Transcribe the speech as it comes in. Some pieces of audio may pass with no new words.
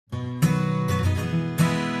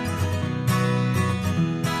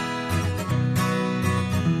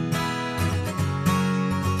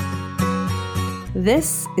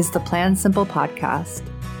This is the Plan Simple podcast.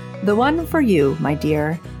 The one for you, my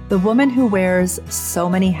dear, the woman who wears so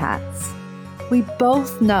many hats. We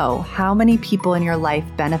both know how many people in your life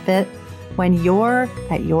benefit when you're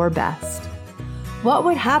at your best. What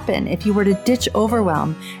would happen if you were to ditch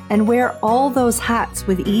overwhelm and wear all those hats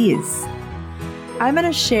with ease? I'm going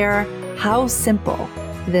to share how simple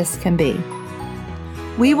this can be.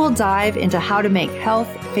 We will dive into how to make health,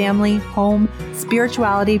 family, home,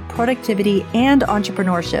 spirituality, productivity, and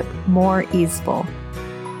entrepreneurship more easeful.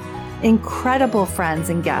 Incredible friends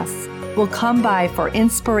and guests will come by for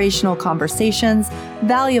inspirational conversations,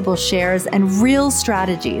 valuable shares, and real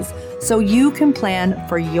strategies so you can plan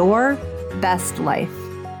for your best life.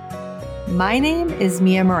 My name is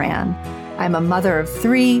Mia Moran. I'm a mother of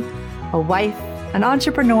 3, a wife, an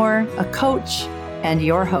entrepreneur, a coach, and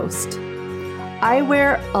your host. I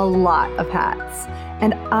wear a lot of hats,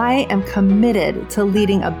 and I am committed to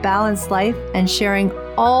leading a balanced life and sharing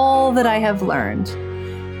all that I have learned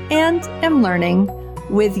and am learning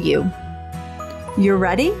with you. You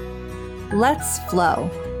ready? Let's flow.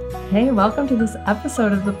 Hey, welcome to this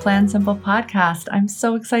episode of the Plan Simple podcast. I'm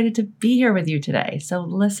so excited to be here with you today. So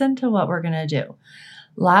listen to what we're going to do.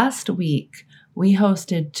 Last week, we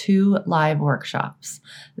hosted 2 live workshops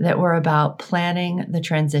that were about planning the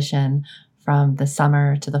transition from the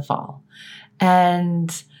summer to the fall.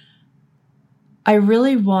 And I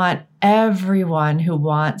really want everyone who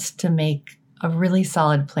wants to make a really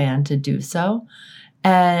solid plan to do so.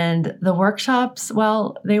 And the workshops,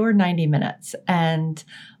 well, they were 90 minutes. And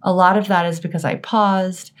a lot of that is because I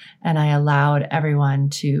paused and I allowed everyone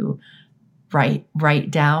to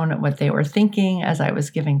write down what they were thinking as I was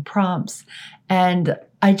giving prompts. And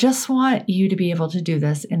I just want you to be able to do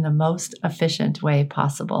this in the most efficient way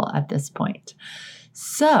possible at this point.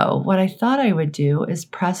 So what I thought I would do is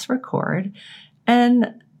press record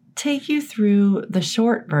and take you through the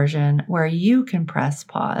short version where you can press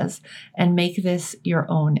pause and make this your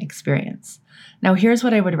own experience. Now, here's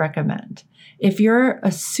what I would recommend. If you're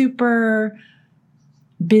a super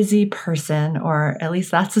busy person, or at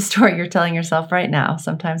least that's the story you're telling yourself right now.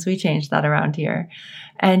 Sometimes we change that around here.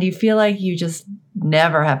 And you feel like you just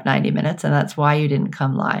never have 90 minutes and that's why you didn't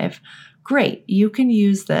come live. Great. You can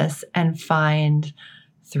use this and find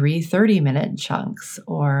 3 30-minute chunks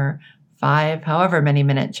or 5 however many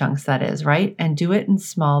minute chunks that is, right? And do it in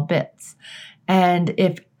small bits. And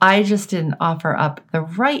if I just didn't offer up the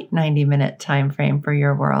right 90-minute time frame for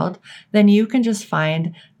your world, then you can just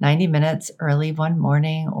find 90 minutes early one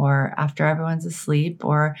morning or after everyone's asleep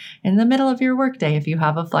or in the middle of your workday if you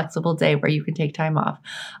have a flexible day where you can take time off.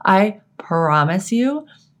 I promise you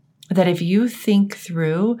that if you think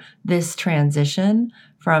through this transition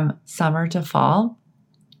from summer to fall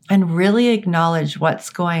and really acknowledge what's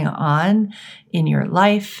going on in your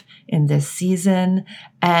life in this season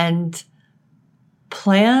and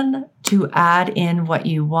plan to add in what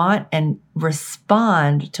you want and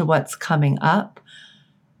respond to what's coming up,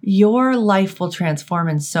 your life will transform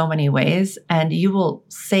in so many ways, and you will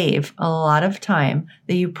save a lot of time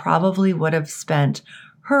that you probably would have spent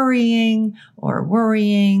hurrying or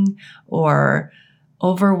worrying or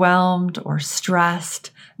overwhelmed or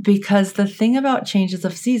stressed. Because the thing about changes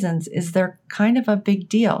of seasons is they're kind of a big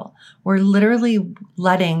deal. We're literally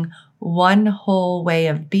letting one whole way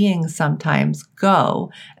of being sometimes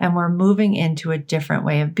go, and we're moving into a different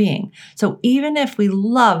way of being. So even if we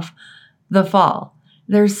love the fall,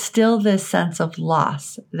 there's still this sense of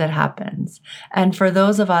loss that happens. And for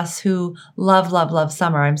those of us who love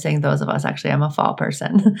summer, I'm saying those of us, actually, I'm a fall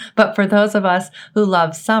person, but for those of us who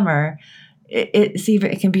love summer,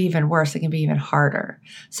 it can be even worse. It can be even harder.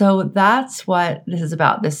 So that's what this is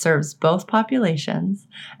about. This serves both populations,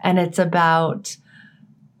 and it's about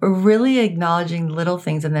really acknowledging little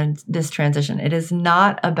things and then this transition. It is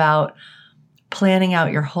not about planning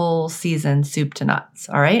out your whole season soup to nuts,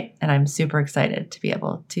 all right? And I'm super excited to be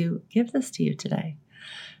able to give this to you today.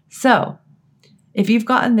 So if you've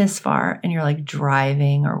gotten this far and you're like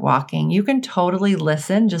driving or walking, you can totally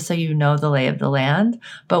listen just so you know the lay of the land.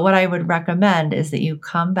 But what I would recommend is that you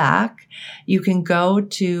come back. You can go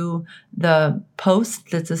to the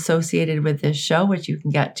post that's associated with this show, which you can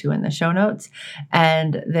get to in the show notes.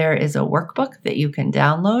 And there is a workbook that you can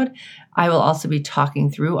download. I will also be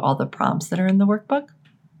talking through all the prompts that are in the workbook.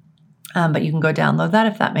 But you can go download that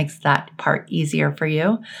if that makes that part easier for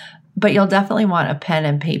you. But you'll definitely want a pen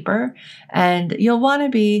and paper, and you'll want to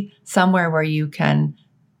be somewhere where you can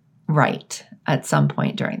write at some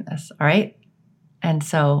point during this, all right? And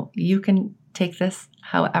so you can take this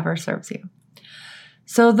however serves you.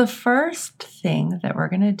 So the first thing that we're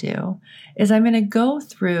going to do is I'm going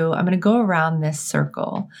to go around this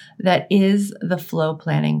circle that is the flow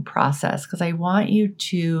planning process, because I want you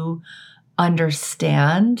to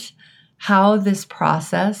understand how this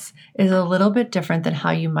process is a little bit different than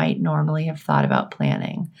how you might normally have thought about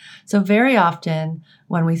planning. So very often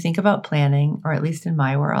when we think about planning, or at least in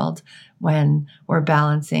my world, when we're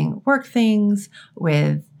balancing work things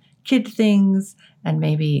with kid things and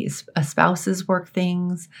maybe a spouse's work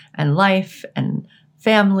things and life and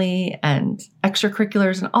family and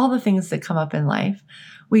extracurriculars and all the things that come up in life,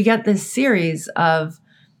 we get this series of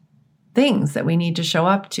things that we need to show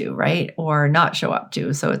up to, right? Or not show up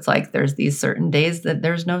to. So it's like there's these certain days that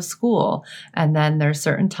there's no school. And then there's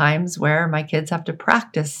certain times where my kids have to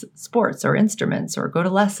practice sports or instruments or go to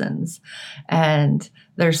lessons. And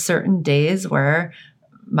there's certain days where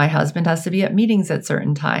my husband has to be at meetings at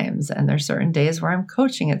certain times. And there's certain days where I'm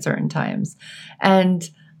coaching at certain times. And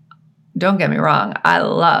don't get me wrong, I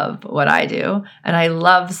love what I do. And I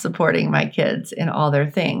love supporting my kids in all their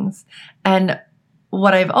things. And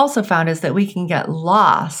what I've also found is that we can get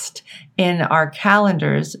lost in our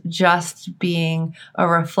calendars just being a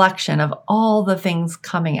reflection of all the things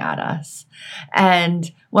coming at us. And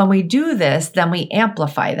when we do this, then we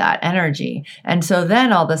amplify that energy. And so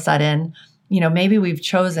then all of a sudden, maybe we've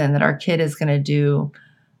chosen that our kid is going to do,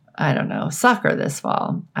 I don't know, soccer this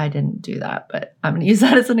fall. I didn't do that, but I'm going to use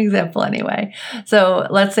that as an example anyway. So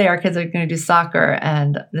let's say our kids are going to do soccer,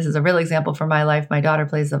 and this is a real example from my life. My daughter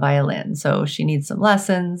plays the violin, so she needs some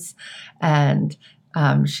lessons, and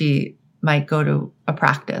she might go to a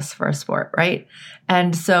practice for a sport, right?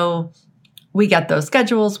 And so we get those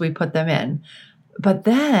schedules, we put them in. But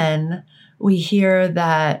then we hear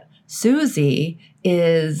that Susie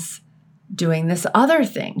is doing this other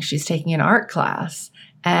thing. She's taking an art class.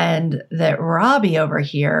 And that Robbie over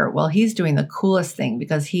here, well, he's doing the coolest thing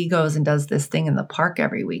because he goes and does this thing in the park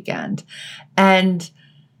every weekend. And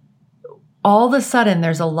all of a sudden,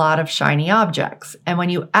 there's a lot of shiny objects. And when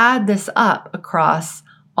you add this up across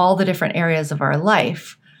all the different areas of our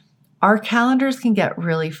life, our calendars can get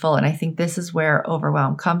really full. And I think this is where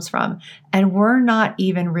overwhelm comes from. And we're not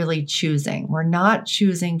even really choosing. We're not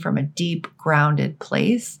choosing from a deep, grounded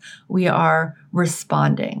place. We are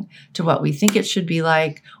responding to what we think it should be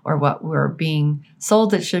like or what we're being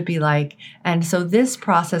sold it should be like. And so this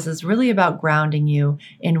process is really about grounding you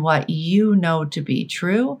in what you know to be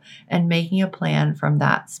true and making a plan from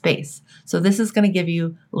that space. So this is going to give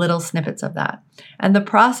you little snippets of that. And the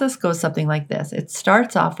process goes something like this. It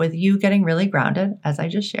starts off with you getting really grounded, as I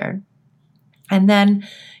just shared, and then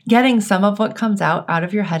getting some of what comes out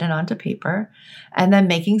of your head and onto paper, and then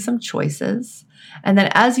making some choices. And then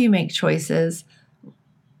as you make choices,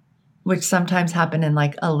 which sometimes happen in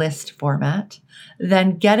like a list format,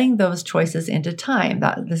 then getting those choices into time.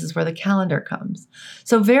 This is where the calendar comes.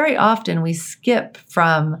 So very often we skip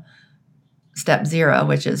from step 0,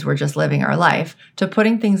 which is we're just living our life, to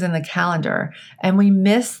putting things in the calendar. And we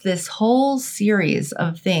miss this whole series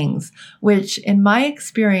of things, which in my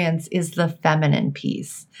experience is the feminine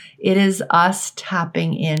piece. It is us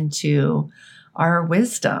tapping into our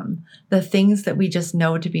wisdom, the things that we just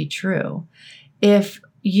know to be true. If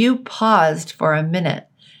you paused for a minute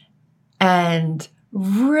and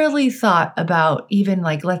really thought about even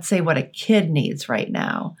like, let's say what a kid needs right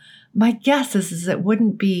now, my guess is it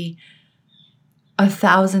wouldn't be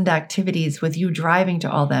 1,000 activities with you driving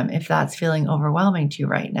to all them if that's feeling overwhelming to you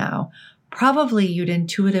right now. Probably you'd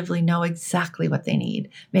intuitively know exactly what they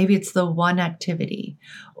need. Maybe it's the one activity,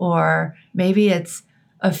 or maybe it's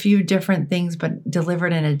a few different things but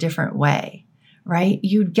delivered in a different way, right?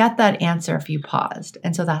 You'd get that answer if you paused.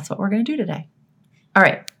 And so that's what we're going to do today. All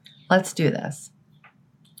right, let's do this.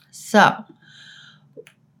 So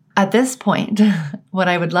at this point, what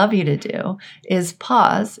I would love you to do is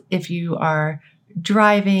pause if you are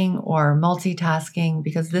driving or multitasking,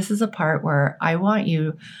 because this is a part where I want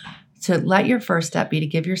you to let your first step be to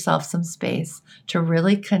give yourself some space to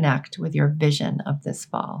really connect with your vision of this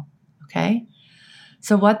fall. Okay?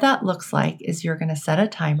 So what that looks like is you're going to set a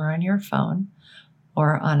timer on your phone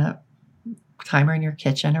or on a timer in your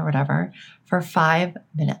kitchen or whatever for 5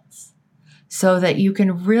 minutes so that you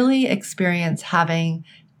can really experience having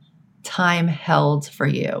time held for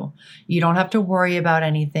you. You don't have to worry about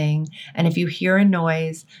anything. And if you hear a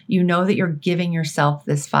noise, you know that you're giving yourself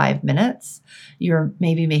this 5 minutes. You're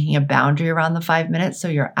maybe making a boundary around the 5 minutes. So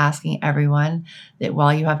you're asking everyone that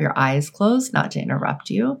while you have your eyes closed, not to interrupt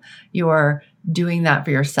you, you're doing that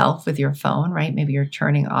for yourself with your phone, right? Maybe you're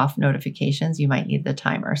turning off notifications. You might need the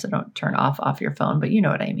timer, so don't turn off your phone, but you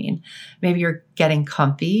know what I mean. Maybe you're getting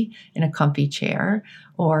comfy in a comfy chair,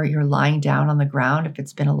 or you're lying down on the ground if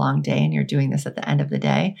it's been a long day and you're doing this at the end of the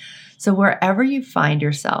day. So wherever you find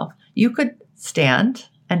yourself, you could stand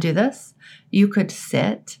and do this. You could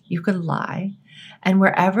sit, you could lie. And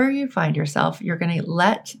wherever you find yourself, you're going to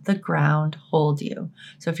let the ground hold you.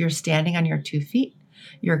 So if you're standing on your 2 feet,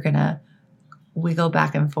 you're going to wiggle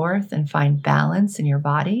back and forth and find balance in your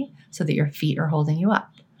body so that your feet are holding you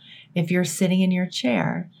up. If you're sitting in your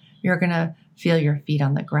chair, you're going to feel your feet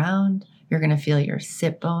on the ground. You're going to feel your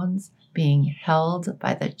sit bones being held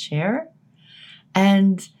by the chair.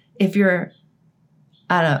 And if you're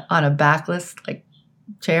on a backless like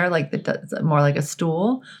chair, like more like a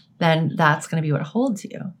stool, then that's going to be what holds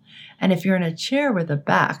you. And if you're in a chair with a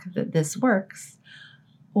back that this works,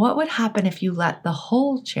 what would happen if you let the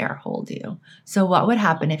whole chair hold you? So what would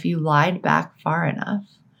happen if you lied back far enough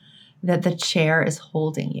that the chair is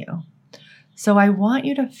holding you? So I want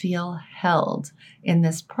you to feel held in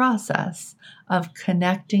this process of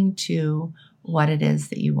connecting to what it is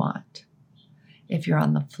that you want. If you're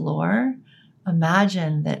on the floor,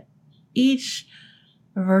 imagine that each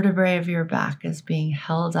vertebrae of your back is being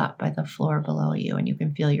held up by the floor below you, and you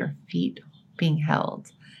can feel your feet being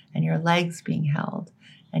held and your legs being held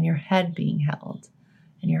and your head being held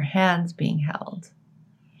and your hands being held.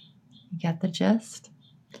 You get the gist?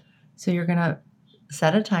 So you're going to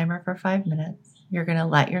set a timer for 5 minutes. You're going to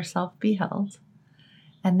let yourself be held.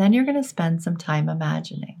 And then you're going to spend some time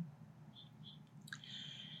imagining.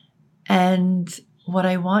 And what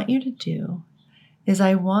I want you to do is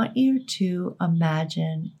I want you to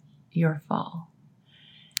imagine your fall.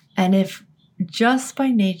 And if just by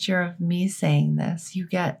nature of me saying this, you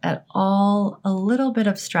get at all a little bit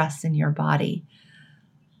of stress in your body,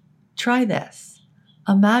 try this.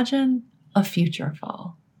 Imagine a future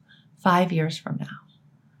fall 5 years from now.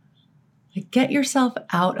 Like, get yourself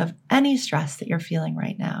out of any stress that you're feeling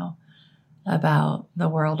right now about the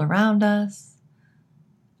world around us,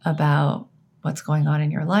 about what's going on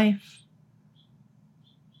in your life.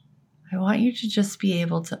 I want you to just be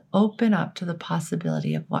able to open up to the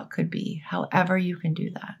possibility of what could be, however you can do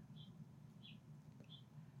that.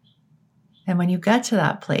 And when you get to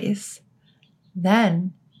that place,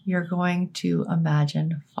 then you're going to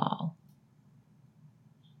imagine fall.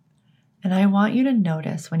 And I want you to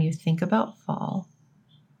notice when you think about fall,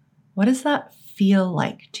 what does that feel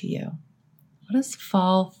like to you? What does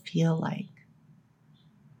fall feel like?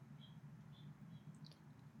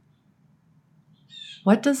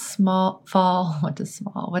 What does fall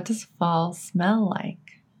smell like?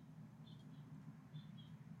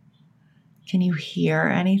 Can you hear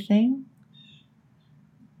anything?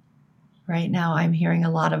 Right now, I'm hearing a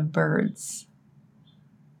lot of birds.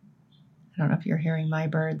 I don't know if you're hearing my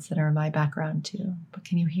birds that are in my background too, but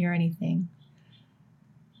can you hear anything?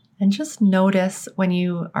 And just notice when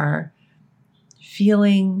you are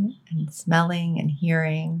feeling and smelling and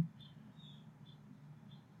hearing.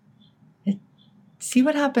 See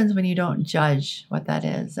what happens when you don't judge what that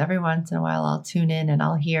is. Every once in a while, I'll tune in and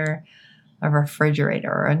I'll hear a refrigerator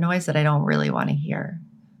or a noise that I don't really want to hear.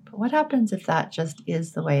 But what happens if that just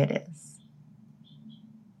is the way it is?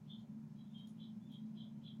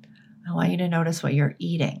 I want you to notice what you're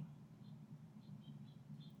eating,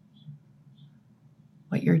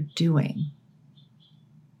 what you're doing.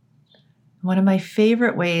 One of my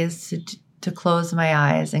favorite ways to close my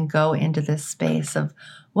eyes and go into this space of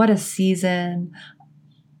what a season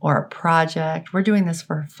or a project. We're doing this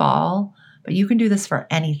for fall, but you can do this for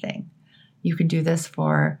anything. You can do this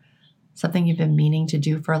for something you've been meaning to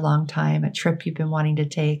do for a long time, a trip you've been wanting to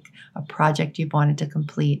take, a project you've wanted to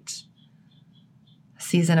complete, a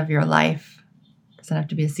season of your life. It doesn't have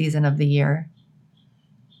to be a season of the year,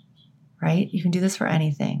 right? You can do this for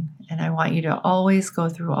anything. And I want you to always go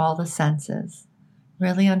through all the senses,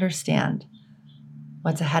 really understand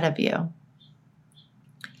what's ahead of you.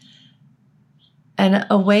 And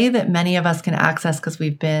a way that many of us can access, because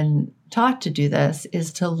we've been taught to do this,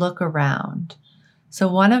 is to look around. So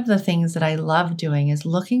one of the things that I love doing is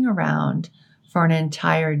looking around for an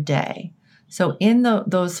entire day. So in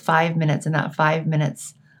those 5 minutes, in that 5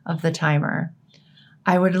 minutes of the timer,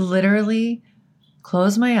 I would literally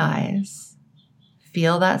close my eyes,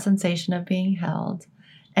 feel that sensation of being held,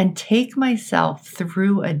 and take myself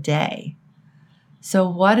through a day. So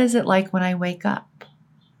what is it like when I wake up?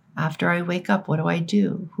 After I wake up, what do I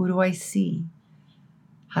do? Who do I see?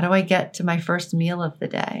 How do I get to my first meal of the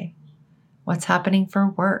day? What's happening for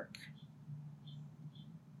work?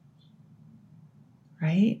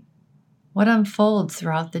 Right? What unfolds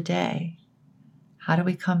throughout the day? How do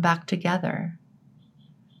we come back together?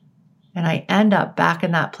 And I end up back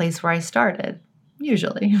in that place where I started,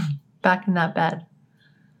 usually, back in that bed.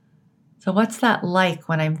 So what's that like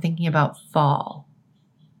when I'm thinking about fall?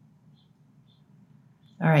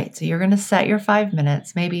 All right, so you're going to set your 5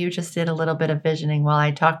 minutes. Maybe you just did a little bit of visioning while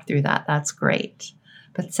I talked through that. That's great.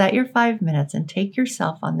 But set your 5 minutes and take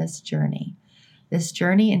yourself on this journey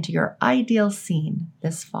into your ideal scene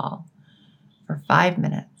this fall for 5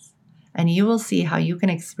 minutes. And you will see how you can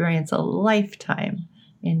experience a lifetime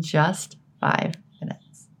in just 5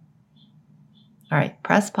 minutes. All right,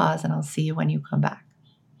 press pause and I'll see you when you come back.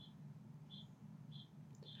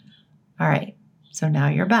 All right, so now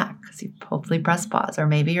you're back because you've hopefully pressed pause, or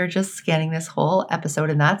maybe you're just scanning this whole episode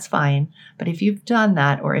and that's fine. But if you've done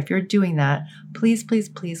that, or if you're doing that, please, please,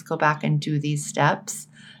 please go back and do these steps,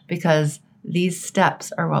 because these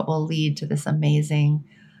steps are what will lead to this amazing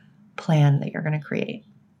plan that you're going to create.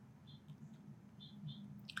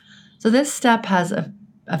 So this step has a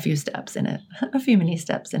few steps in it, a few mini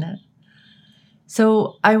steps in it.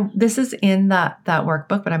 So this is in that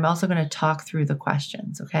workbook, but I'm also going to talk through the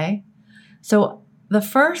questions, okay? So the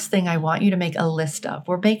first thing I want you to make a list of,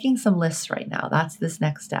 we're making some lists right now. That's this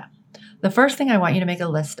next step. The first thing I want you to make a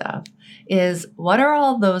list of is, what are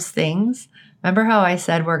all those things? Remember how I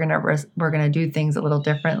said we're going to do things a little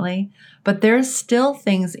differently, but there's still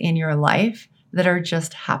things in your life that are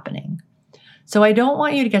just happening. So I don't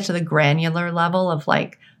want you to get to the granular level of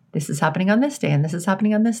like, this is happening on this day and this is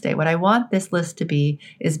happening on this day. What I want this list to be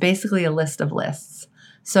is basically a list of lists.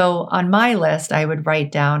 So on my list, I would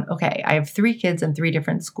write down, okay, I have 3 kids in 3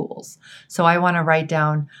 different schools. So I want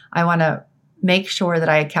to make sure that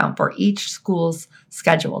I account for each school's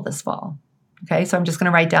schedule this fall. Okay, so I'm just going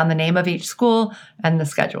to write down the name of each school and the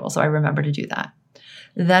schedule, so I remember to do that.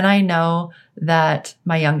 Then I know that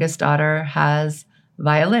my youngest daughter has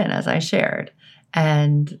violin, as I shared,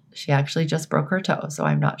 and she actually just broke her toe, so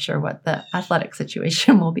I'm not sure what the athletic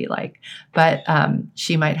situation will be like, but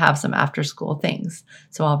she might have some after-school things,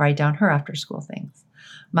 so I'll write down her after-school things.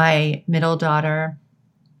 My middle daughter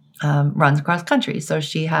runs cross country, so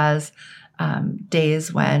she has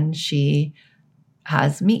days when she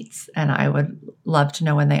has meets, and I would love to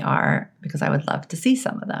know when they are, because I would love to see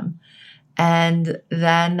some of them. And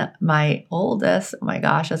then my oldest, oh my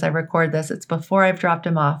gosh, as I record this, it's before I've dropped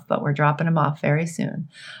him off, but we're dropping him off very soon,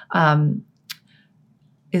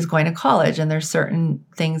 is going to college. And there's certain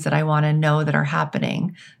things that I want to know that are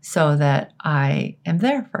happening so that I am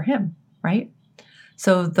there for him, right?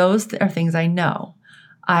 So those are things I know.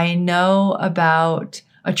 I know about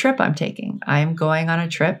a trip I'm taking. I'm going on a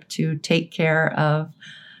trip to take care of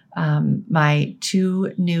my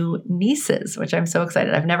 2 new nieces, which I'm so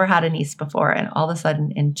excited. I've never had a niece before. And all of a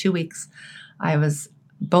sudden in 2 weeks,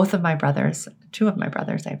 both of my brothers, 2 of my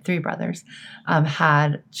brothers, I have 3 brothers,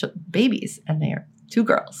 had babies, and they are 2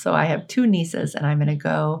 girls. So I have 2 nieces, and I'm going to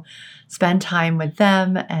go spend time with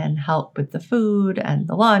them and help with the food and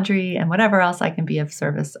the laundry and whatever else I can be of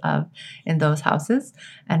service of in those houses.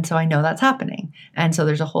 And so I know that's happening. And so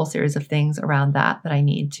there's a whole series of things around that I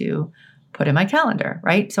need to put in my calendar,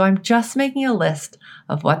 right? So I'm just making a list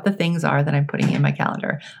of what the things are that I'm putting in my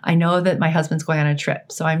calendar. I know that my husband's going on a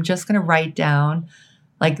trip, so I'm just going to write down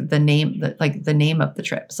like the name of the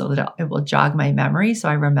trip so that it will jog my memory, so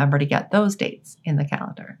I remember to get those dates in the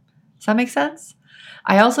calendar. Does that make sense?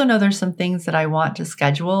 I also know there's some things that I want to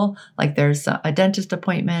schedule, like there's a dentist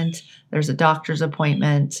appointment, there's a doctor's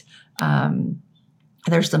appointment,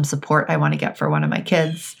 there's some support I want to get for one of my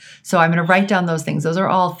kids. So I'm going to write down those things. Those are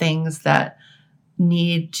all things that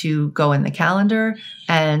need to go in the calendar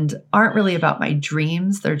and aren't really about my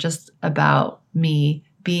dreams. They're just about me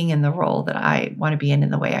being in the role that I want to be in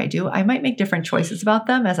the way I do. I might make different choices about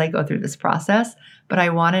them as I go through this process, but I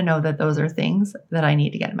want to know that those are things that I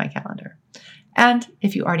need to get in my calendar. And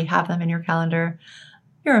if you already have them in your calendar,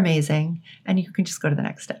 you're amazing, and you can just go to the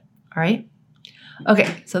next step. All right?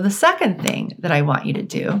 Okay, so the second thing that I want you to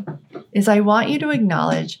do is I want you to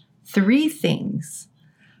acknowledge 3 things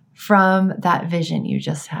from that vision you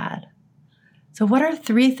just had. So what are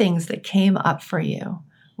 3 things that came up for you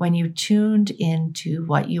when you tuned into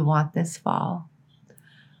what you want this fall?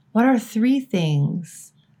 What are 3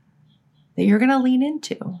 things that you're going to lean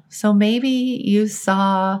into? So maybe you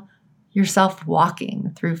saw yourself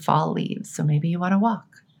walking through fall leaves, so maybe you want to walk.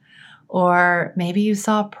 Or maybe you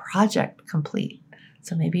saw a project complete,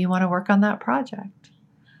 so maybe you want to work on that project.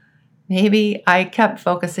 Maybe I kept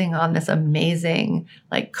focusing on this amazing,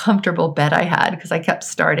 like comfortable bed I had because I kept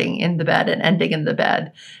starting in the bed and ending in the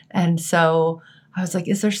bed. And so I was like,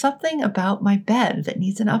 is there something about my bed that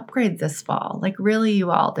needs an upgrade this fall? Like, really,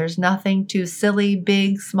 you all, there's nothing too silly,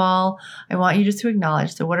 big, small. I want you just to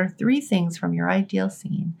acknowledge. So what are 3 things from your ideal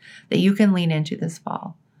scene that you can lean into this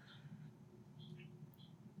fall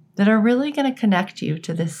that are really going to connect you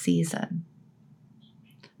to this season?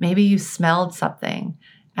 Maybe you smelled something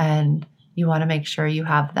and you want to make sure you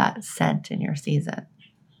have that scent in your season.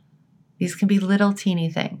 These can be little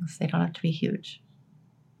teeny things. They don't have to be huge.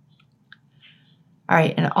 All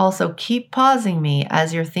right, and also keep pausing me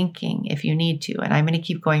as you're thinking if you need to, and I'm going to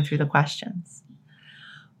keep going through the questions.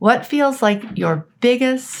 What feels like your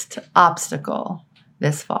biggest obstacle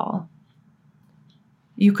this fall?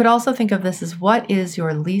 You could also think of this as, what is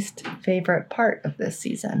your least favorite part of this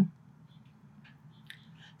season?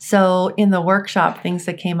 So in the workshop, things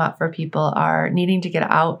that came up for people are needing to get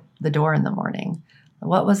out the door in the morning.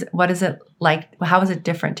 What is it like? How is it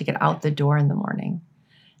different to get out the door in the morning?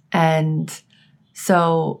 And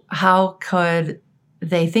so how could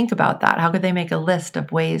they think about that? How could they make a list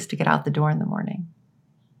of ways to get out the door in the morning?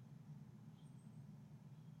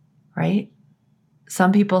 Right?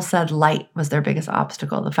 Some people said light was their biggest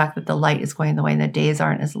obstacle, the fact that the light is going the way and the days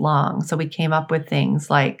aren't as long. So we came up with things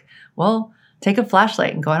like, well, take a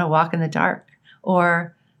flashlight and go on a walk in the dark,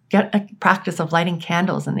 or get a practice of lighting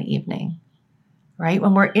candles in the evening, right?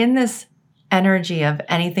 When we're in this energy of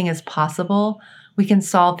anything is possible, we can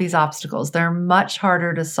solve these obstacles. They're much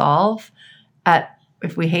harder to solve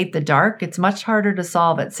if we hate the dark, it's much harder to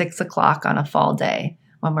solve at 6 o'clock on a fall day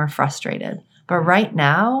when we're frustrated. But right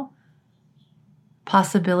now,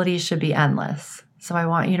 possibilities should be endless. So I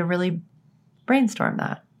want you to really brainstorm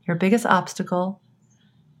that, your biggest obstacle,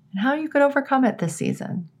 and how you could overcome it this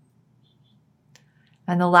season.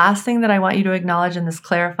 And the last thing that I want you to acknowledge in this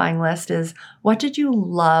clarifying list is, what did you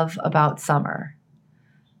love about summer?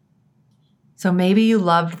 So maybe you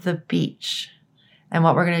loved the beach. And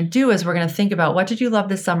what we're going to do is we're going to think about, what did you love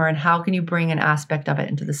this summer and how can you bring an aspect of it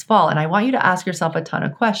into this fall? And I want you to ask yourself a ton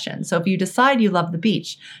of questions. So if you decide you love the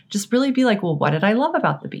beach, just really be like, well, what did I love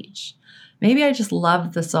about the beach? Maybe I just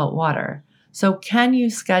loved the salt water. So can you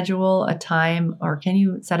schedule a time, or can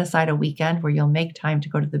you set aside a weekend where you'll make time to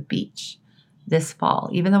go to the beach this fall,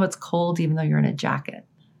 even though it's cold, even though you're in a jacket?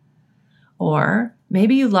 Or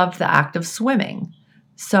maybe you loved the act of swimming.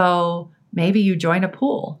 So maybe you join a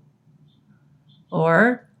pool.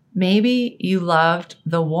 Or maybe you loved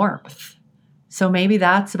the warmth. So maybe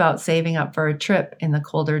that's about saving up for a trip in the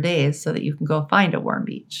colder days so that you can go find a warm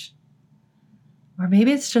beach. Or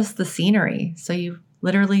maybe it's just the scenery. So you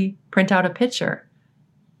literally print out a picture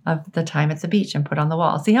of the time at the beach and put on the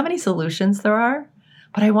wall. See how many solutions there are?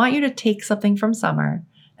 But I want you to take something from summer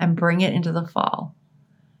and bring it into the fall.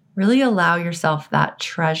 Really allow yourself that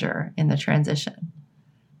treasure in the transition.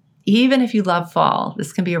 Even if you love fall,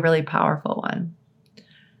 this can be a really powerful one.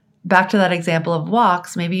 Back to that example of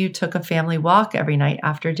walks, maybe you took a family walk every night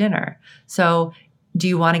after dinner. So do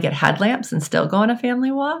you want to get headlamps and still go on a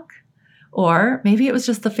family walk? Or maybe it was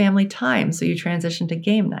just the family time, so you transitioned to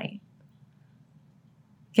game night.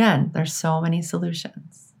 Again, there's so many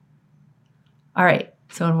solutions. All right,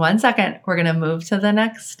 so in 1 second, we're going to move to the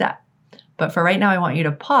next step. But for right now, I want you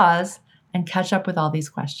to pause and catch up with all these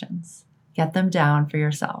questions. Get them down for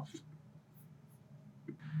yourself.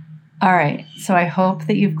 All right, so I hope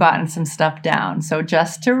that you've gotten some stuff down. So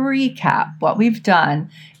just to recap, what we've done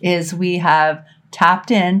is we have tapped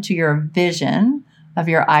into your vision of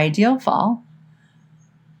your ideal fall,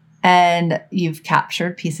 and you've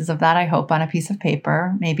captured pieces of that, I hope, on a piece of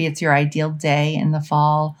paper. Maybe it's your ideal day in the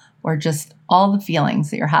fall, or just all the feelings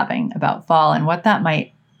that you're having about fall and what that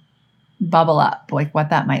might bubble up, like what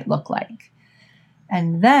that might look like.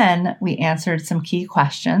 And then we answered some key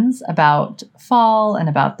questions about fall and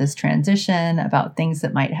about this transition, about things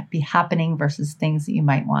that might be happening versus things that you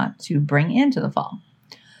might want to bring into the fall.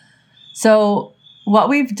 So what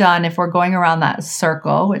we've done, if we're going around that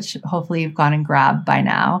circle, which hopefully you've gone and grabbed by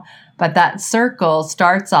now, but that circle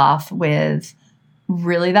starts off with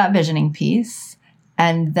really that visioning piece,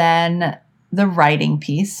 and then the writing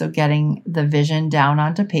piece, so getting the vision down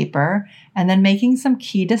onto paper, and then making some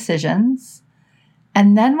key decisions.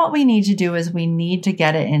 And then what we need to do is we need to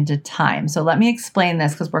get it into time. So let me explain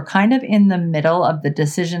this, because we're kind of in the middle of the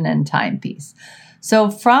decision and time piece.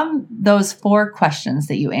 So from those 4 questions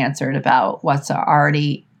that you answered about what's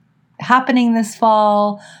already happening this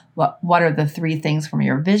fall, what are the 3 things from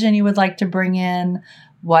your vision you would like to bring in,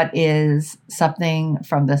 what is something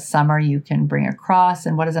from the summer you can bring across,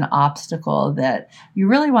 and what is an obstacle that you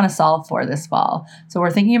really want to solve for this fall. So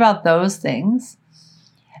we're thinking about those things.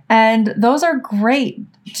 And those are great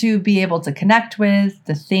to be able to connect with,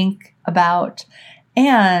 to think about.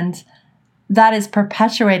 And that is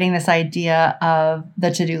perpetuating this idea of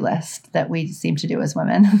the to-do list that we seem to do as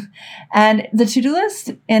women. And the to-do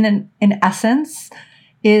list in essence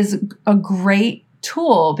is a great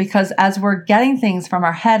tool, because as we're getting things from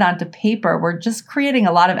our head onto paper, we're just creating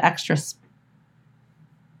a lot of extra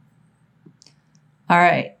All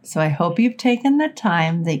right, so I hope you've taken the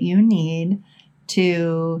time that you need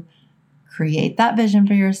to create that vision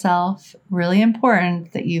for yourself. Really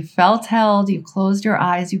important that you felt held, you closed your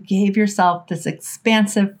eyes, you gave yourself this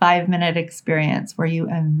expansive 5-minute experience where you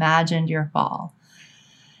imagined your fall.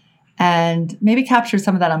 And maybe capture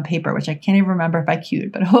some of that on paper, which I can't even remember if I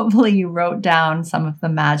cued, but hopefully you wrote down some of the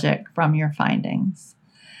magic from your findings.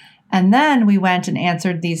 And then we went and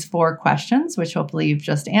answered these 4 questions, which hopefully you've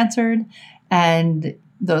just answered. And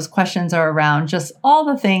those questions are around just all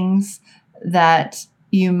the things that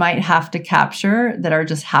you might have to capture that are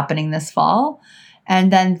just happening this fall.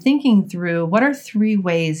 And then thinking through what are 3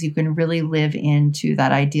 ways you can really live into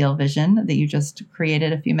that ideal vision that you just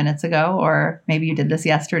created a few minutes ago, or maybe you did this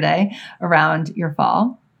yesterday around your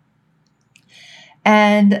fall.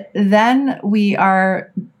 And then we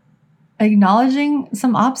are acknowledging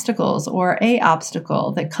some obstacles or a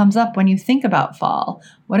obstacle that comes up when you think about fall.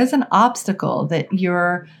 What is an obstacle that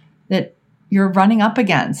you're running up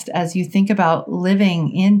against as you think about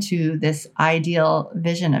living into this ideal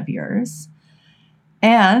vision of yours?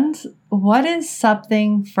 And what is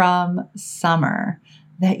something from summer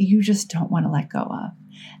that you just don't want to let go of?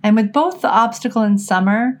 And with both the obstacle and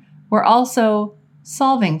summer, we're also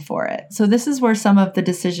solving for it. So this is where some of the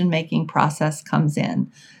decision-making process comes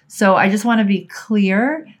in. So I just want to be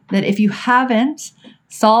clear that if you haven't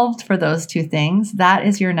solved for those 2 things, that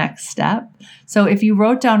is your next step. So if you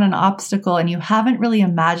wrote down an obstacle and you haven't really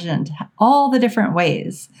imagined all the different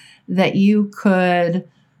ways that you could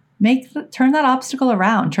turn that obstacle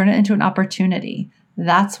around, turn it into an opportunity,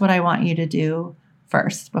 that's what I want you to do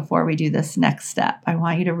first before we do this next step. I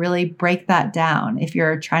want you to really break that down. If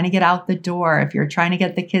you're trying to get out the door, if you're trying to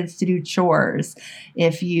get the kids to do chores,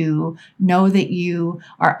 if you know that you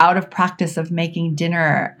are out of practice of making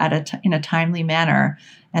dinner in a timely manner,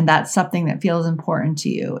 and that's something that feels important to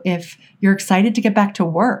you, if you're excited to get back to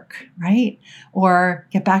work, right? Or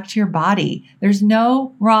get back to your body. There's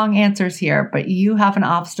no wrong answers here, but you have an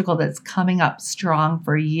obstacle that's coming up strong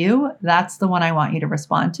for you. That's the one I want you to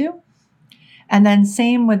respond to. And then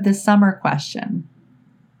same with the summer question.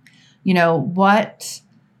 What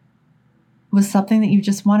was something that you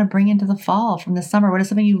just want to bring into the fall from the summer? What is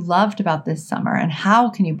something you loved about this summer? And how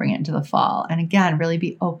can you bring it into the fall? And again, really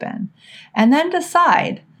be open. And then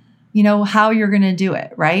decide, how you're going to do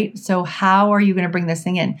it, right? So how are you going to bring this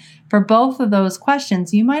thing in? For both of those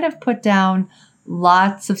questions, you might have put down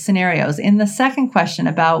lots of scenarios. In the second question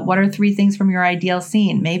about what are 3 things from your ideal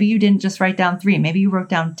scene, maybe you didn't just write down 3, maybe you wrote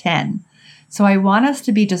down 10. So I want us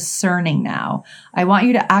to be discerning now. I want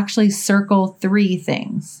you to actually circle 3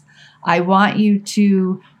 things. I want you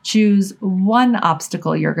to choose 1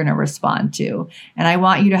 obstacle you're going to respond to. And I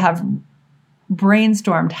want you to have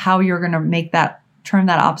brainstormed how you're going to turn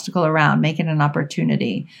that obstacle around, make it an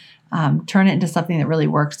opportunity, turn it into something that really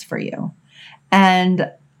works for you.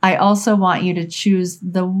 And I also want you to choose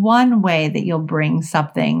the 1 way that you'll bring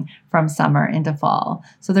something from summer into fall.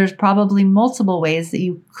 So there's probably multiple ways that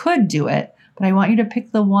you could do it, but I want you to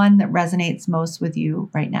pick the one that resonates most with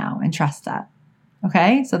you right now and trust that.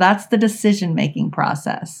 Okay? So that's the decision-making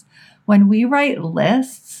process. When we write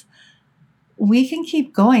lists, we can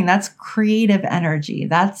keep going. That's creative energy.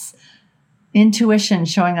 That's intuition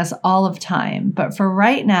showing us all of time. But for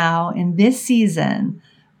right now, in this season,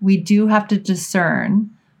 we do have to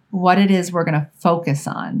discern what it is we're going to focus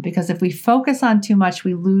on. Because if we focus on too much,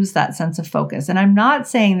 we lose that sense of focus. And I'm not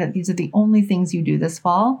saying that these are the only things you do this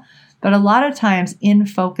fall, but a lot of times in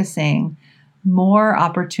focusing, more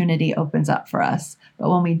opportunity opens up for us. But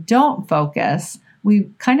when we don't focus, we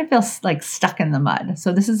kind of feel like stuck in the mud.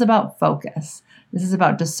 So this is about focus. This is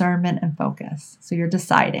about discernment and focus. So you're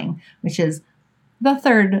deciding, which is the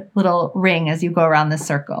 3rd little ring as you go around this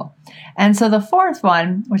circle. And so the 4th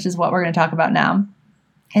one, which is what we're going to talk about now,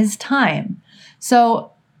 is time.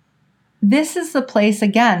 So this is the place,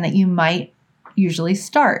 again, that you might usually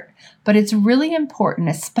start. But it's really important,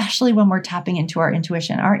 especially when we're tapping into our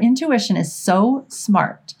intuition. Our intuition is so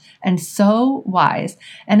smart and so wise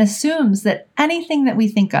and assumes that anything that we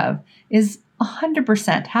think of is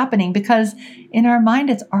 100% happening because in our mind,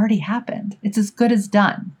 it's already happened. It's as good as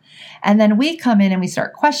done. And then we come in and we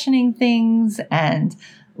start questioning things and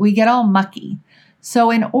we get all mucky. So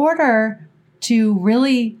in order to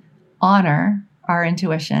really honor our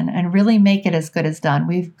intuition and really make it as good as done,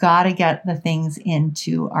 we've got to get the things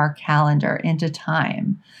into our calendar, into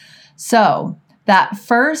time. So that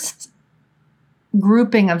first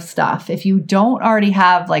grouping of stuff, if you don't already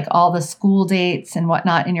have like all the school dates and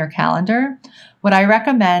whatnot in your calendar, what I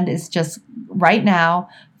recommend is just right now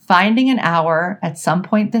finding an hour at some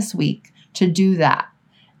point this week to do that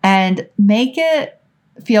and make it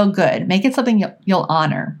feel good. Make it something you'll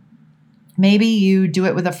honor. Maybe you do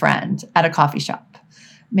it with a friend at a coffee shop.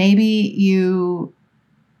 Maybe you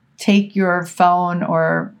take your phone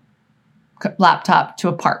or laptop to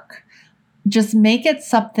a park. Just make it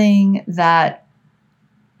something that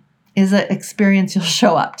is an experience you'll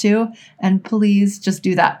show up to. And please just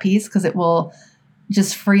do that piece because it will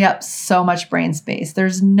just free up so much brain space.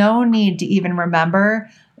 There's no need to even remember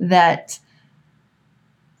that,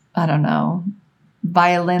 I don't know,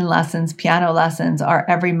 violin lessons, piano lessons are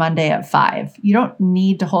every Monday at 5. You don't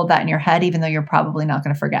need to hold that in your head, even though you're probably not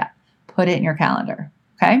going to forget. Put it in your calendar.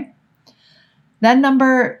 Okay. Then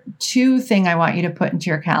number 2 thing I want you to put into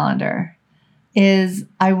your calendar is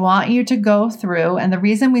I want you to go through, and the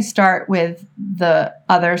reason we start with the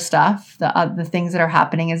other stuff, the things that are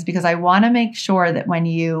happening, is because I want to make sure that when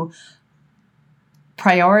you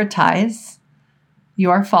prioritize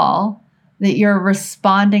your fall, that you're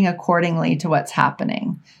responding accordingly to what's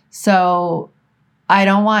happening. So I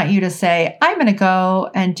don't want you to say, I'm going to go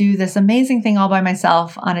and do this amazing thing all by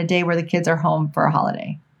myself on a day where the kids are home for a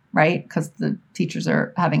holiday, right? Because the teachers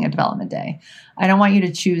are having a development day. I don't want you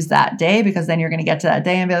to choose that day because then you're going to get to that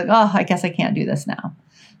day and be like, oh, I guess I can't do this now.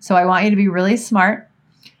 So I want you to be really smart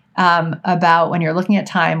about when you're looking at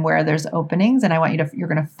time where there's openings, and I want you're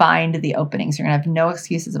going to find the openings. You're going to have no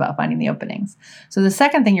excuses about finding the openings. So the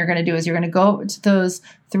second thing you're going to do is you're going to go to those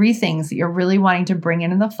 3 things that you're really wanting to bring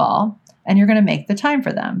in the fall, and you're going to make the time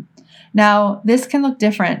for them. Now, this can look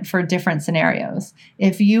different for different scenarios.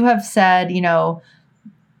 If you have said,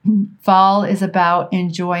 fall is about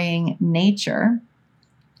enjoying nature,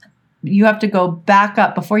 you have to go back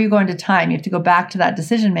up before you go into time. You have to go back to that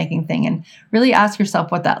decision-making thing and really ask yourself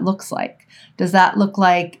what that looks like. Does that look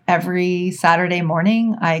like every Saturday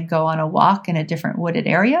morning I go on a walk in a different wooded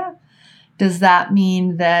area? Does that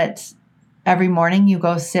mean that every morning you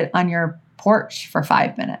go sit on your porch for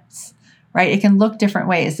 5 minutes, right? It can look different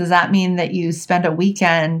ways. Does that mean that you spend a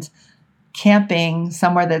weekend camping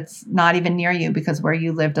somewhere that's not even near you because where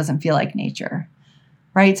you live doesn't feel like nature?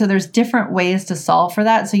 Right? So there's different ways to solve for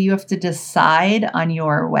that. So you have to decide on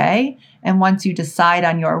your way. And once you decide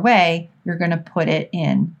on your way, you're going to put it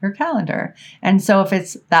in your calendar. And so if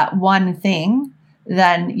it's that one thing,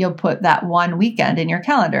 then you'll put that one weekend in your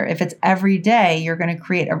calendar. If it's every day, you're going to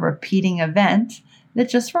create a repeating event that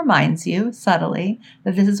just reminds you subtly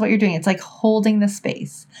that this is what you're doing. It's like holding the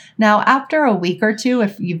space. Now, after a week or 2,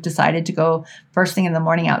 if you've decided to go first thing in the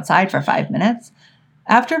morning outside for 5 minutes,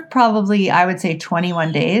 after probably, I would say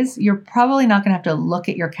 21 days, you're probably not going to have to look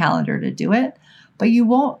at your calendar to do it, but you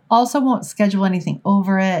won't schedule anything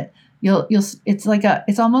over it.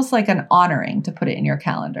 It's almost like an honoring to put it in your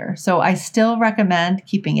calendar. So I still recommend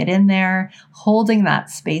keeping it in there, holding that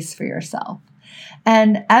space for yourself.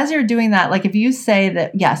 And as you're doing that, like if you say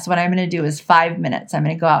that, yes, what I'm going to do is 5 minutes, I'm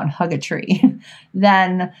going to go out and hug a tree,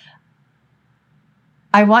 then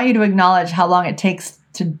I want you to acknowledge how long it takes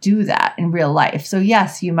to do that in real life. So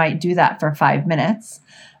yes, you might do that for 5 minutes,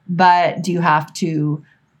 but do you have to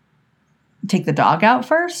take the dog out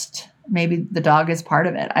first? Maybe the dog is part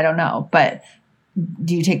of it. I don't know. But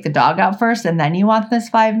do you take the dog out first and then you want this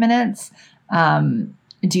 5 minutes? Do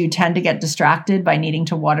you tend to get distracted by needing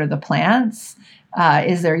to water the plants?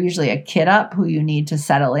 Is there usually a kid up who you need to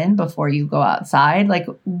settle in before you go outside? Like,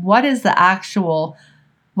 what does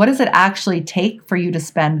it actually take for you to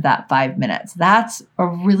spend that 5 minutes? That's a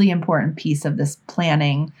really important piece of this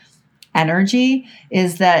planning energy,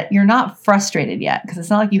 is that you're not frustrated yet, because it's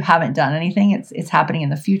not like you haven't done anything. It's happening in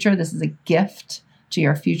the future. This is a gift to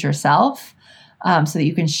your future self, so that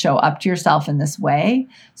you can show up to yourself in this way.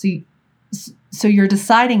 So you're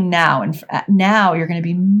deciding now, and now you're going to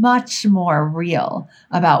be much more real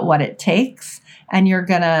about what it takes, and you're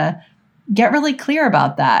going to get really clear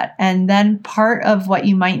about that. And then part of what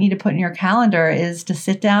you might need to put in your calendar is to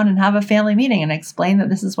sit down and have a family meeting and explain that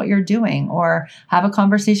this is what you're doing, or have a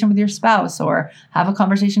conversation with your spouse, or have a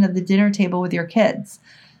conversation at the dinner table with your kids,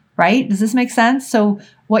 right? Does this make sense? So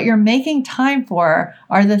what you're making time for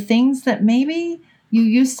are the things that maybe you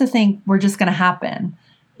used to think were just going to happen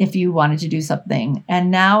if you wanted to do something. And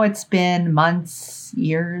now it's been months,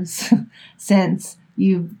 years since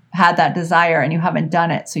you've had that desire and you haven't done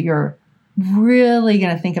it. So you're really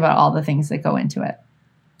going to think about all the things that go into it.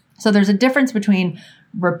 So there's a difference between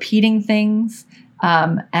repeating things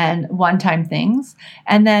and one-time things.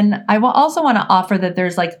 And then I will also want to offer that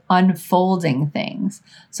there's like unfolding things.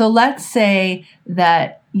 So let's say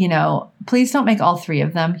that, please don't make all three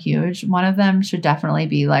of them huge. One of them should definitely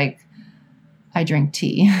be like, I drink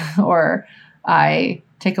tea or I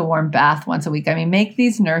take a warm bath once a week. I mean, make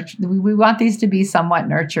these we want these to be somewhat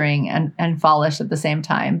nurturing and fallish at the same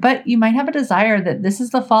time. But you might have a desire that this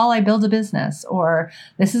is the fall I build a business, or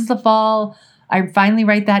this is the fall I finally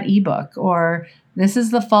write that ebook, or this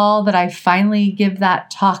is the fall that I finally give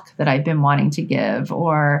that talk that I've been wanting to give,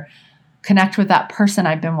 or connect with that person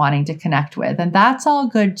I've been wanting to connect with. And that's all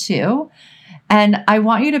good too. And I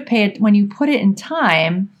want you to pay it when you put it in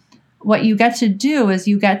time. What you get to do is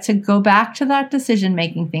you get to go back to that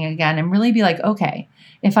decision-making thing again and really be like, okay,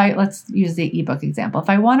 let's use the ebook example. If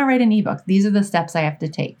I want to write an ebook, these are the steps I have to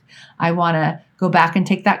take. I want to go back and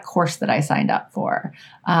take that course that I signed up for.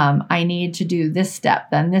 I need to do this step,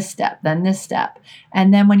 then this step, then this step.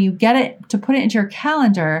 And then when you get it to put it into your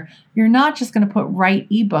calendar, you're not just going to put write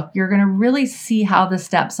ebook. You're going to really see how the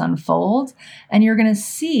steps unfold. And you're going to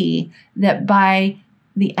see that by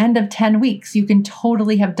the end of 10 weeks, you can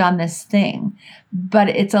totally have done this thing, but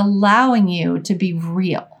it's allowing you to be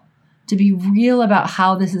real about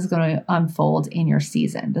how this is going to unfold in your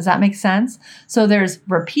season. Does that make sense? So there's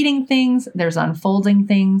repeating things, there's unfolding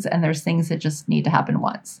things, and there's things that just need to happen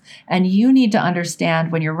once. And you need to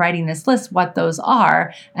understand when you're writing this list what those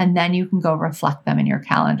are, and then you can go reflect them in your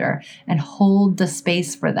calendar and hold the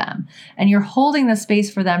space for them. And you're holding the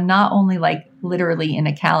space for them not only like literally in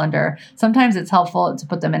a calendar. Sometimes it's helpful to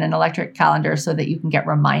put them in an electric calendar so that you can get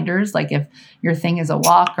reminders, like if your thing is a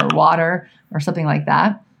walk or water or something like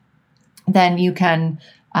that. Then you can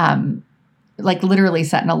like literally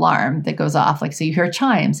set an alarm that goes off. Like, so you hear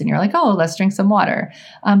chimes and you're like, oh, let's drink some water.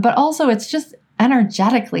 But also it's just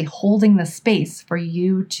energetically holding the space for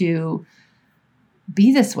you to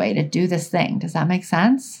be this way, to do this thing. Does that make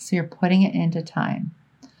sense? So you're putting it into time.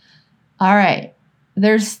 All right.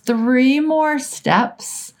 There's 3 more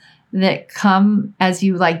steps that come as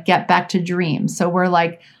you like get back to dreams. So we're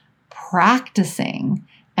like practicing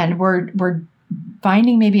and we're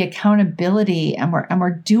finding maybe accountability and we're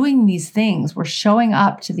doing these things. We're showing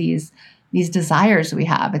up to these desires we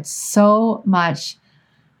have. It's so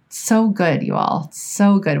good, you all. It's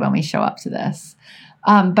so good when we show up to this.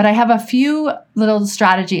 But I have a few little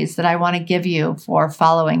strategies that I want to give you for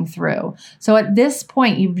following through. So at this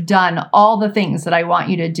point, you've done all the things that I want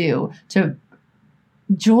you to do to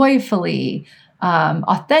joyfully,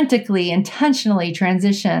 authentically, intentionally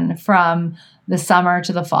transition from the summer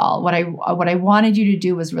to the fall. What I wanted you to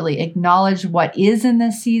do was really acknowledge what is in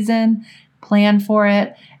this season, plan for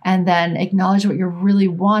it, and then acknowledge what you're really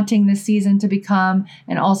wanting this season to become,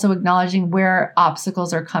 and also acknowledging where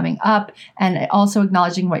obstacles are coming up, and also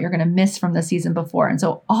acknowledging what you're going to miss from the season before. And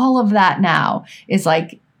so all of that now is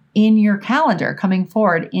like in your calendar coming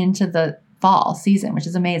forward into the fall season, which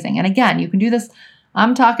is amazing. And again, you can do this.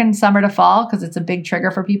 I'm talking summer to fall because it's a big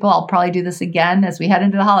trigger for people. I'll probably do this again as we head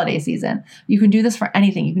into the holiday season. You can do this for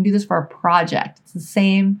anything. You can do this for a project. It's the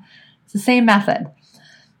same method.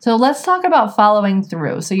 So let's talk about following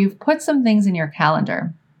through. So you've put some things in your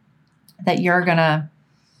calendar that you're going to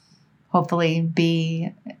hopefully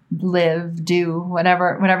live, do,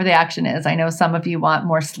 whatever the action is. I know some of you want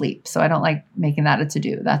more sleep, so I don't like making that a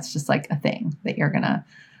to-do. That's just like a thing that you're going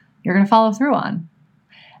to follow through on.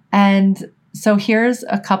 And so here's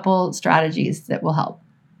a couple strategies that will help.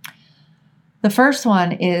 The first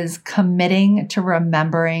one is committing to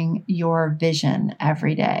remembering your vision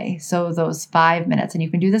every day. So those 5 minutes, and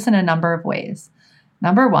you can do this in a number of ways.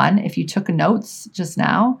 Number 1, if you took notes just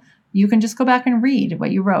now, you can just go back and read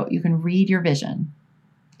what you wrote. You can read your vision.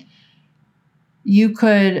 You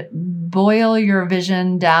could boil your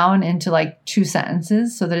vision down into like 2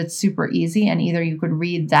 sentences so that it's super easy. And either you could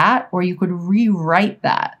read that or you could rewrite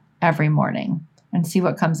that every morning and see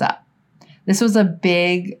what comes up. That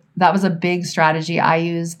was a big strategy I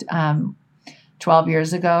used 12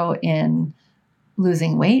 years ago in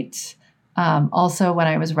losing weight. Also, when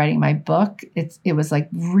I was writing my book, it was like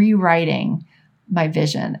rewriting my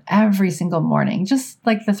vision every single morning, just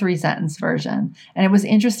like the 3-sentence version. And it was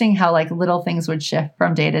interesting how like little things would shift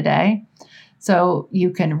from day to day. So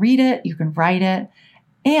you can read it, you can write it,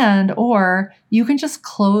 or you can just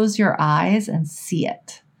close your eyes and see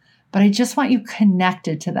it. But I just want you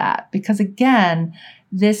connected to that because, again,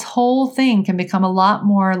 this whole thing can become a lot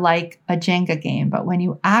more like a Jenga game. But when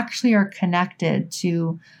you actually are connected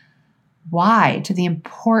to why, to the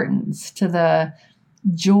importance, to the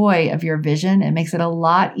joy of your vision, it makes it a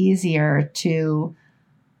lot easier to,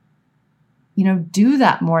 do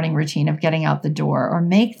that morning routine of getting out the door, or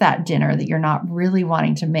make that dinner that you're not really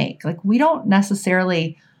wanting to make. Like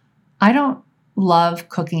I don't love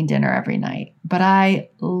cooking dinner every night, but I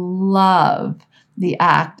love the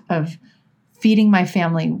act of feeding my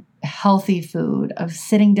family healthy food, of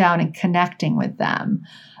sitting down and connecting with them,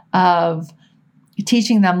 of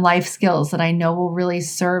teaching them life skills that I know will really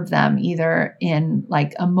serve them, either in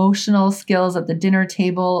like emotional skills at the dinner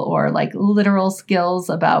table, or like literal skills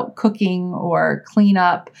about cooking or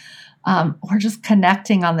cleanup, or just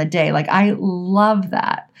connecting on the day. Like I love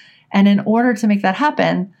that. And in order to make that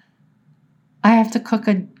happen, I have to cook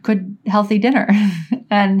a good, healthy dinner.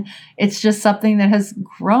 And it's just something that has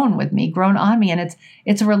grown on me. And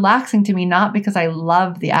it's relaxing to me, not because I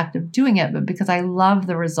love the act of doing it, but because I love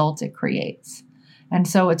the result it creates. And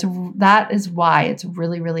so that is why it's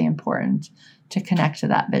really, really important to connect to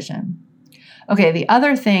that vision. Okay, the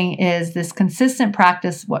other thing is this consistent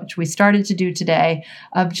practice, which we started to do today,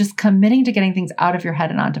 of just committing to getting things out of your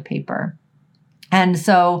head and onto paper. And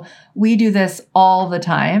so we do this all the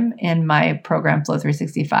time in my program, Flow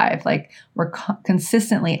 365. Like we're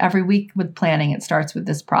consistently every week with planning, it starts with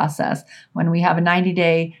this process. When we have a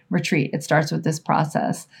 90-day retreat, it starts with this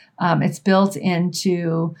process. It's built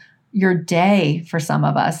into your day for some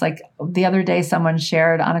of us. Like the other day, someone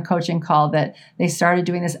shared on a coaching call that they started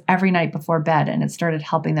doing this every night before bed, and it started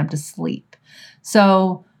helping them to sleep.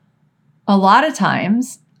 So a lot of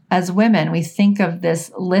times as women, we think of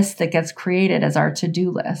this list that gets created as our to-do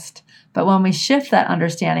list. But when we shift that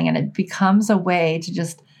understanding and it becomes a way to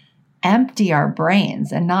just empty our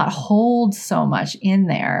brains and not hold so much in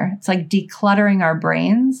there, it's like decluttering our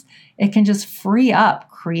brains. It can just free up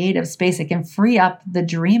creative space. It can free up the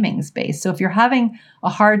dreaming space. So if you're having a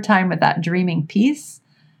hard time with that dreaming piece,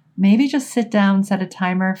 maybe just sit down, set a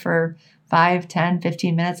timer for 5, 10,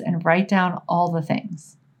 15 minutes and write down all the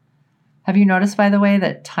things. Have you noticed, by the way,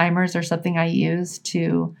 that timers are something I use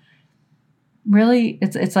to really,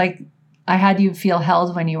 it's like I had you feel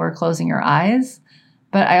held when you were closing your eyes,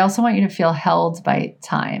 but I also want you to feel held by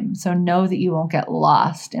time. So know that you won't get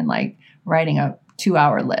lost in like writing a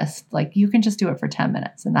 2-hour list. Like you can just do it for 10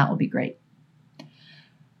 minutes and that will be great.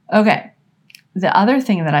 Okay. The other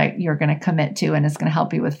thing that you're going to commit to and is going to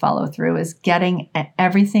help you with follow through is getting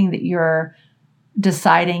everything that you're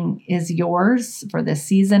deciding is yours for this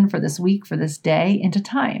season, for this week, for this day into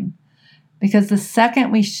time. Because the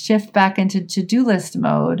second we shift back into to-do list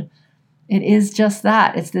mode, it is just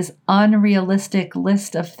that. It's this unrealistic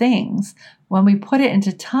list of things. When we put it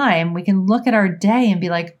into time, we can look at our day and be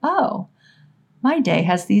like, oh, my day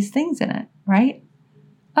has these things in it, right?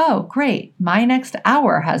 Oh, great. My next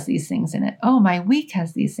hour has these things in it. Oh, my week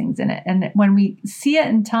has these things in it. And when we see it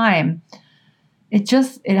in time, it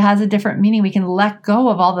has a different meaning. We can let go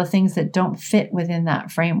of all the things that don't fit within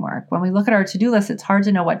that framework. When we look at our to-do list, it's hard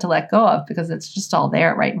to know what to let go of because it's just all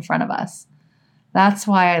there right in front of us. That's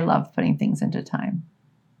why I love putting things into time.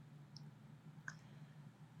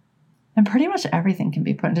 And pretty much everything can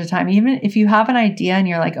be put into time. Even if you have an idea and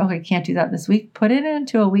you're like, oh, I can't do that this week, put it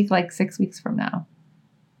into a week like 6 weeks from now,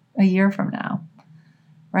 a year from now,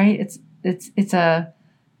 right? It's a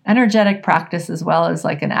energetic practice as well as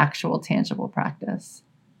like an actual tangible practice.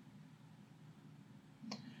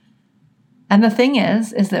 And the thing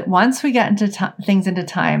is that once we get into things into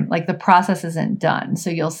time, like the process isn't done. So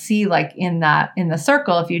you'll see like in the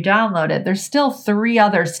circle, if you download it, there's still 3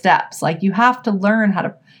 other steps. Like you have to learn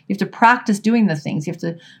you have to practice doing the things. You have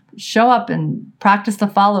to show up and practice the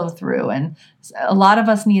follow through. And a lot of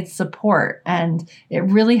us need support. And it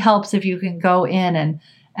really helps if you can go in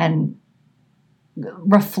and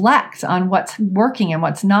reflect on what's working and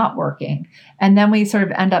what's not working. And then we sort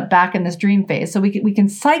of end up back in this dream phase. So we can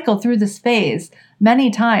cycle through this phase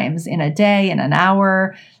many times in a day, in an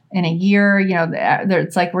hour, in a year.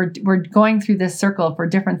 It's like we're going through this circle for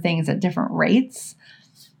different things at different rates.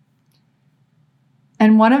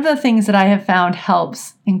 And one of the things that I have found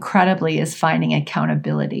helps incredibly is finding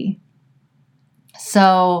accountability.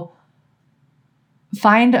 So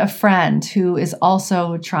find a friend who is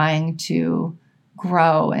also trying to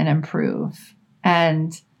grow and improve,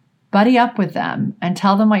 and buddy up with them and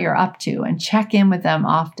tell them what you're up to and check in with them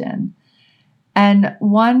often. And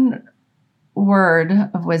one word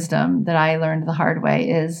of wisdom that I learned the hard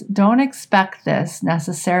way is don't expect this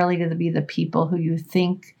necessarily to be the people who you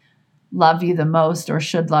think love you the most or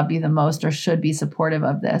should love you the most or should be supportive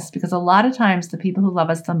of this, because a lot of times the people who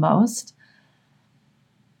love us the most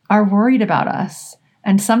are worried about us.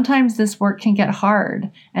 And sometimes this work can get hard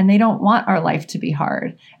and they don't want our life to be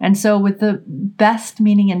hard. And so with the best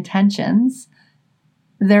meaning intentions,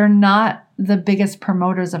 they're not the biggest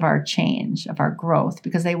promoters of our change, of our growth,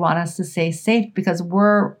 because they want us to stay safe because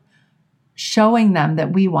we're showing them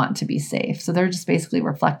that we want to be safe. So they're just basically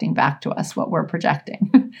reflecting back to us what we're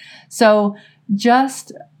projecting. So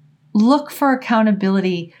just look for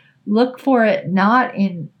accountability. Look for it not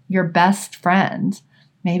in your best friend.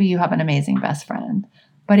 Maybe you have an amazing best friend,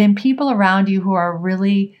 but in people around you who are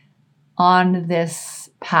really on this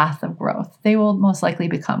path of growth. They will most likely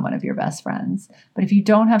become one of your best friends. But if you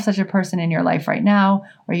don't have such a person in your life right now,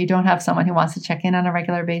 or you don't have someone who wants to check in on a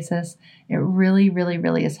regular basis, it really, really,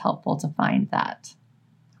 really is helpful to find that.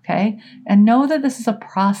 Okay? And know that this is a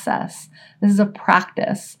process. This is a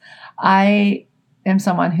practice. I am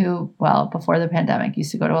someone who, well, before the pandemic,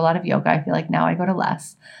 used to go to a lot of yoga. I feel like now I go to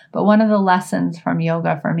less. But one of the lessons from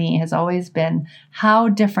yoga for me has always been how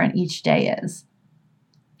different each day is.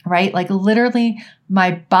 Right? Like literally my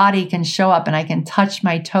body can show up and I can touch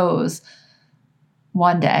my toes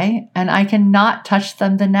one day and I cannot touch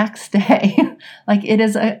them the next day. Like it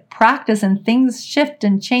is a practice and things shift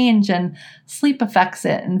and change and sleep affects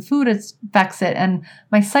it and food affects it and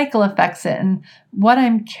my cycle affects it and what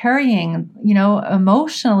I'm carrying,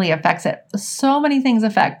 emotionally affects it. So many things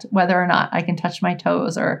affect whether or not I can touch my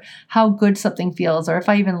toes or how good something feels or if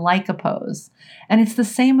I even like a pose. And it's the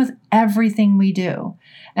same with everything we do.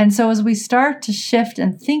 And so as we start to shift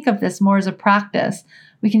and think of this more as a practice,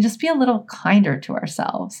 we can just be a little kinder to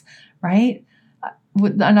ourselves, right?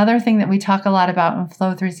 Another thing that we talk a lot about in Flow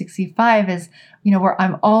 365 is, where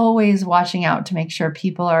I'm always watching out to make sure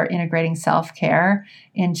people are integrating self-care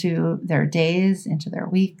into their days, into their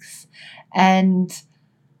weeks. And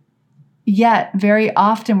yet very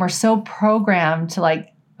often we're so programmed to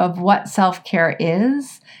of what self-care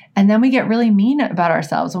is. And then we get really mean about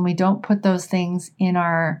ourselves when we don't put those things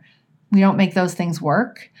we don't make those things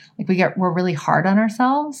work. We're really hard on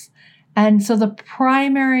ourselves. And so the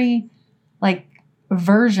primary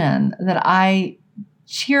version that I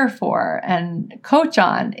cheer for and coach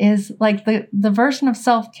on is the version of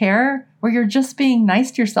self-care where you're just being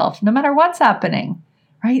nice to yourself no matter what's happening,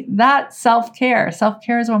 right? That's self-care.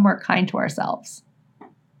 Self-care is when we're kind to ourselves.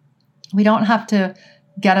 We don't have to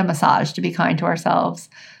get a massage to be kind to ourselves.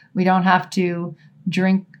 We don't have to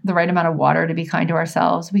drink the right amount of water to be kind to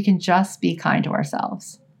ourselves. We can just be kind to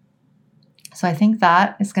ourselves. So I think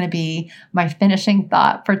that is going to be my finishing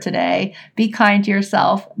thought for today. Be kind to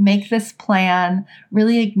yourself. Make this plan.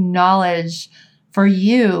 Really acknowledge for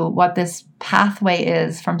you what this pathway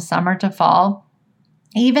is from summer to fall.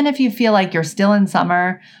 Even if you feel like you're still in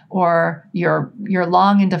summer or you're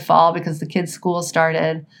long into fall because the kids' school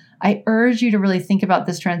started, I urge you to really think about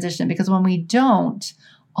this transition because when we don't,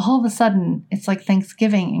 all of a sudden, it's like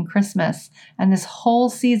Thanksgiving and Christmas, and this whole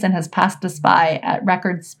season has passed us by at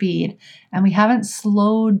record speed, and we haven't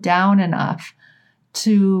slowed down enough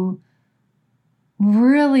to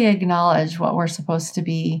really acknowledge what we're supposed to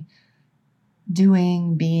be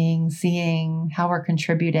doing, being, seeing, how we're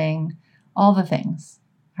contributing, all the things.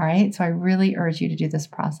 All right. So I really urge you to do this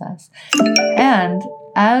process. And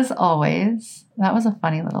as always, that was a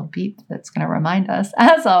funny little beep that's going to remind us.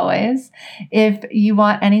 As always, if you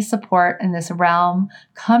want any support in this realm,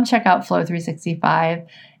 come check out Flow 365.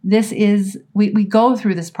 This is, we go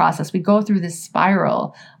through this process. We go through this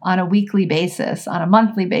spiral on a weekly basis, on a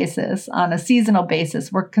monthly basis, on a seasonal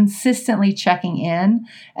basis. We're consistently checking in,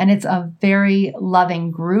 and it's a very loving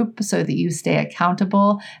group so that you stay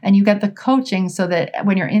accountable and you get the coaching so that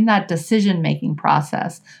when you're in that decision-making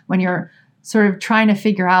process, when you're sort of trying to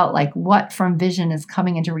figure out what from vision is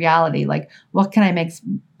coming into reality, what can I make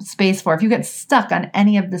space for? If you get stuck on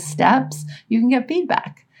any of the steps, you can get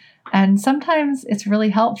feedback. And sometimes it's really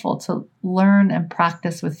helpful to learn and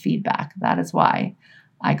practice with feedback. That is why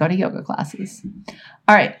I go to yoga classes.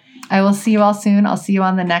 All right. I will see you all soon. I'll see you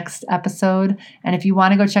on the next episode. And if you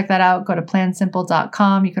want to go check that out, go to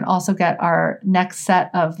plansimple.com. You can also get our next set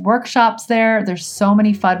of workshops there. There's so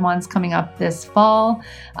many fun ones coming up this fall.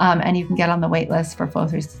 And you can get on the wait list for Flow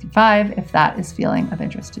 365 if that is feeling of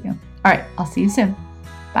interest to you. All right. I'll see you soon.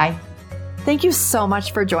 Bye. Thank you so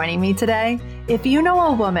much for joining me today. If you know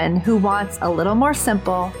a woman who wants a little more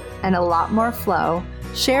simple and a lot more flow,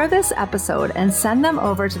 share this episode and send them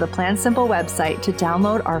over to the Plan Simple website to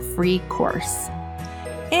download our free course.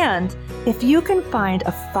 And if you can find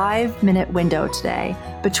a 5-minute window today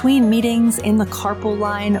between meetings, in the carpool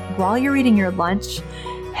line, while you're eating your lunch,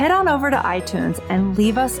 head on over to iTunes and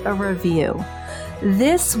leave us a review.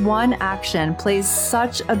 This one action plays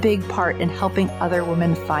such a big part in helping other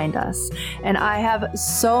women find us. And I have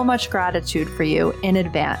so much gratitude for you in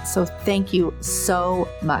advance. So thank you so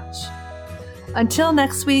much. Until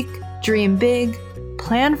next week, dream big,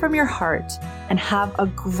 plan from your heart, and have a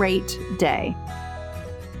great day.